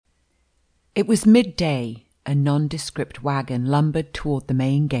It was midday. A nondescript wagon lumbered toward the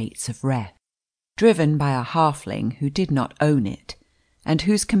main gates of Reth, driven by a halfling who did not own it, and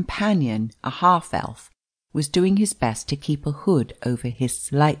whose companion, a half-elf, was doing his best to keep a hood over his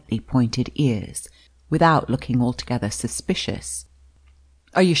slightly pointed ears, without looking altogether suspicious.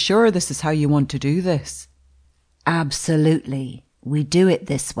 "Are you sure this is how you want to do this?" "Absolutely. We do it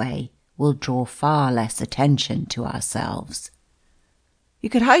this way, we'll draw far less attention to ourselves."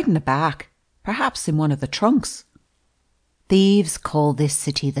 "You could hide in the back. Perhaps in one of the trunks." "Thieves call this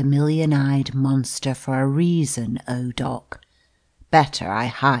city the Million-Eyed Monster for a reason, Odoc. Better I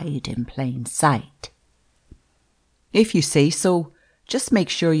hide in plain sight." "If you say so. Just make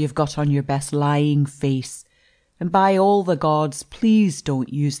sure you've got on your best lying face. And by all the gods, please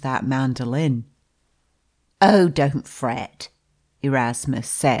don't use that mandolin." "Oh, don't fret," Erasmus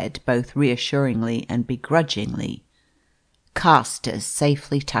said, both reassuringly and begrudgingly. "Castor's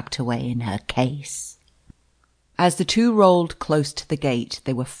safely tucked away in her case." As the two rolled close to the gate,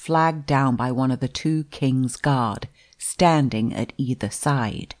 they were flagged down by one of the two king's guard, standing at either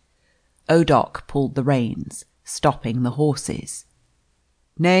side. Odoc pulled the reins, stopping the horses.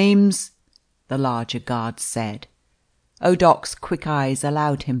 "Names?" the larger guard said. Odoc's quick eyes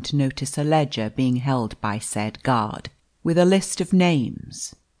allowed him to notice a ledger being held by said guard, with a list of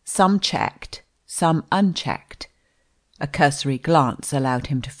names, some checked, some unchecked. A cursory glance allowed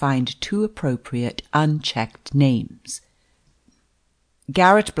him to find two appropriate unchecked names.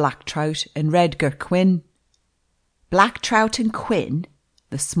 "Garrett Blacktrout and Redgar Quinn." "Blacktrout and Quinn?"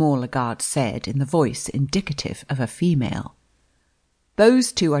 the smaller guard said in the voice indicative of a female.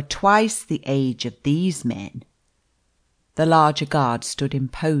 "Those two are twice the age of these men." The larger guard stood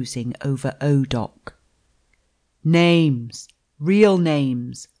imposing over Odoc. "Names, real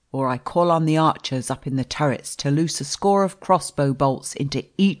names, or I call on the archers up in the turrets to loose a score of crossbow bolts into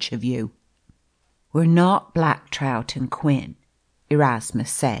each of you." "We're not Blacktrout and Quinn,"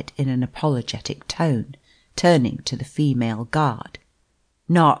 Erasmus said in an apologetic tone, turning to the female guard.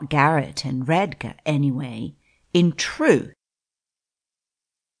 "Not Garrett and Redgar, anyway. In truth,